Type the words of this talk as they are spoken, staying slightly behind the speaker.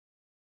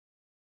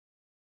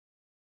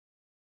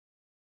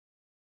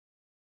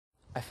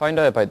I found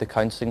out about the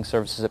counselling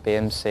services at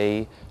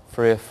BMC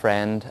through a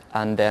friend,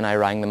 and then I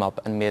rang them up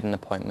and made an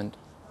appointment.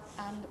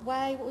 And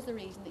why? What was the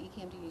reason that you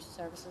came to use the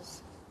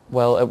services?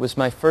 Well, it was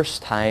my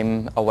first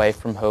time away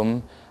from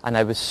home and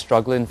I was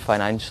struggling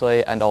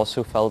financially and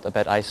also felt a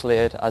bit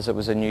isolated as it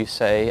was a new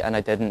city and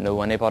I didn't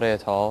know anybody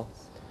at all.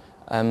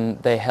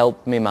 They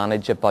helped me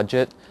manage a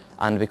budget,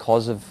 and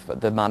because of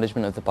the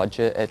management of the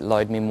budget it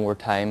allowed me more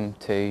time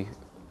to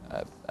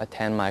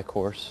attend my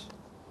course.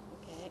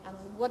 Okay, and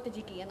what did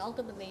you gain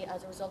ultimately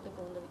as a result of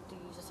going to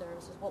use the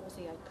services? What was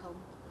the outcome?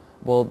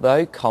 Well, the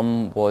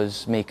outcome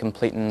was me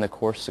completing the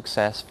course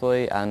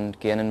successfully and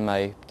gaining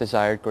my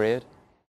desired grade.